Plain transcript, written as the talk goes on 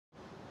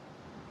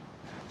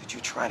Did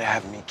you try to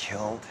have me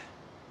killed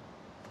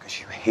because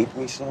you hate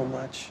me so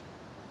much,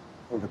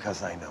 or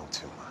because I know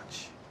too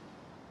much?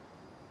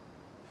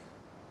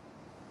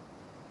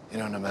 You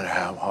know, no matter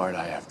how hard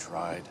I have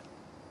tried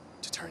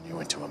to turn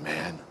you into a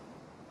man,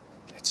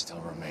 it still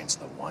remains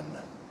the one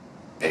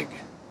big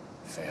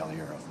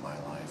failure of my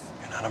life.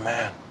 You're not a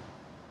man.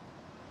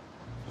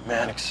 A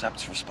man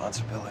accepts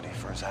responsibility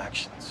for his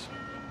actions.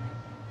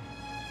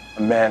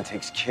 A man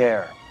takes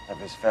care of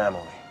his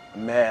family. A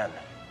man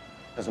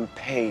doesn't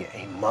pay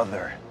a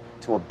mother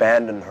to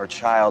abandon her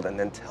child and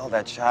then tell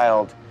that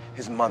child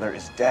his mother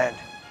is dead.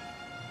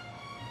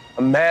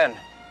 A man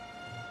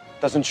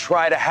doesn't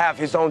try to have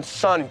his own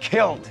son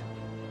killed.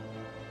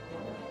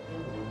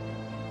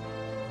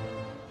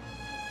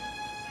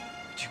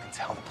 But you can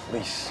tell the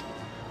police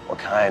what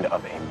kind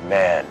of a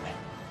man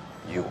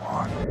you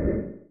are.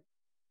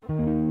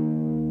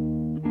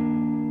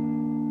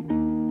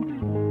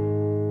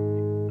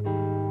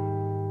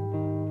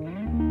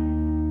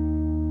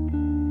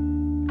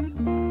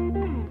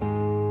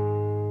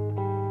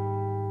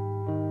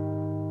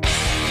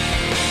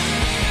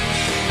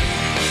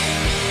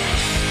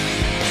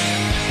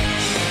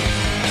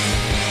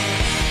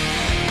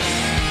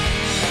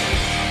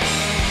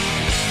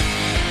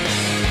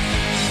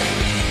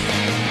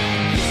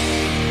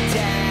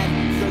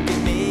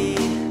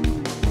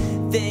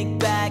 Think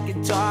back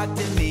and talk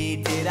to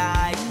me. Did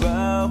I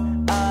grow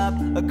up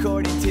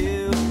according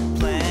to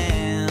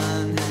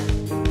plan?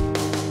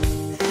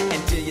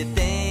 And do you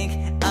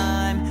think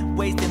I'm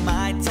wasting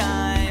my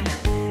time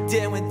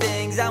doing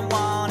things I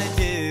wanna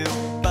do?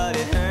 But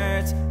it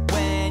hurts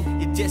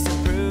when you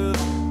disapprove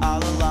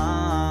all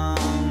along.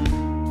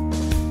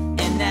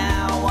 And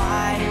now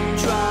I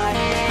try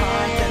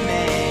hard to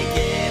make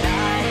it.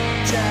 I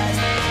just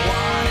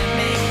wanna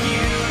make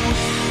you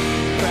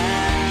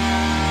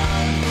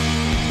proud.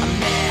 I'm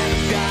never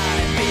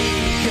gonna be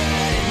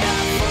good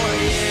enough for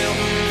you.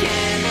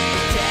 Can't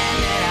pretend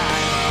that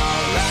I'm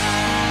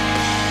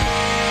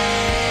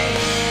alright.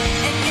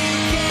 And you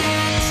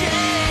can't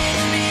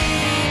change me,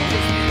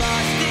 'cause we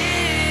lost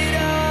it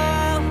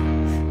all.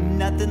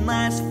 Nothing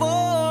lasts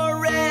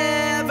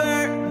forever.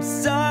 I'm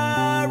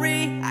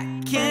sorry, I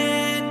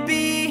can't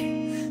be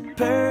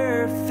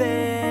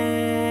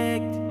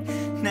perfect.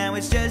 Now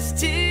it's just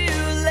too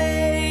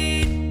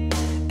late,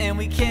 and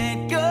we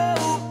can't go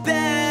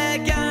back.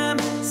 I'm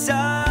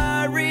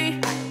sorry,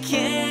 I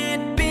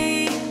can't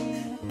be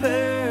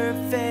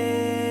perfect.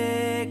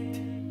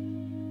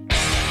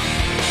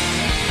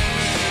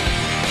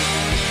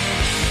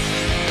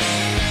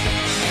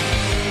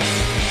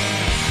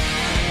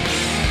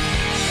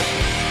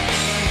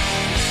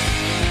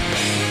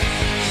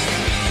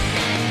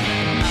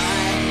 I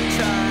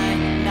try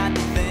not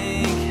to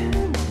think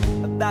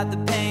about the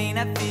pain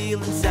I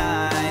feel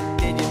inside.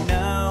 And you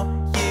know,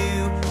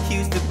 you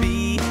used to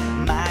be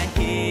my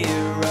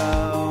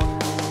hero.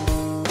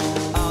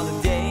 All the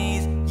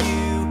days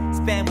you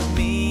spent with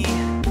me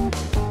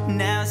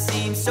now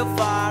seem so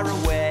far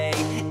away,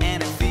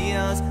 and it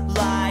feels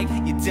like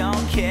you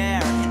don't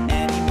care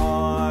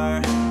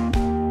anymore.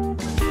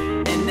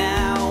 And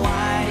now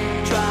I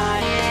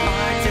try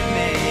hard to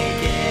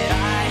make it. I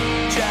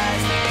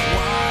just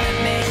wanna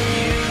make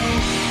you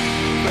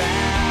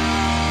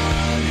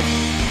proud.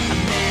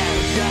 I'm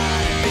never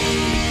gonna be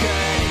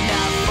good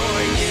enough for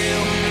you.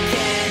 I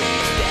can't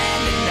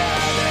stand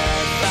another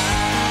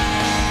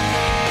fight.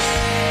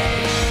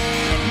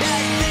 And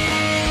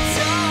nothing's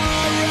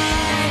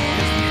alright,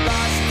 'cause we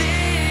lost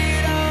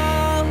it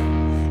all.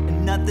 And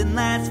nothing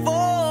lasts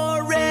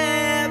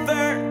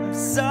forever. I'm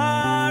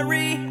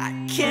sorry, I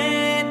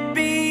can't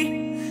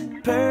be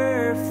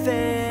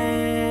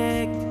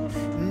perfect.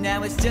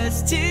 Now it's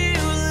just too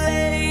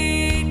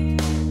late,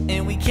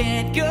 and we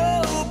can't go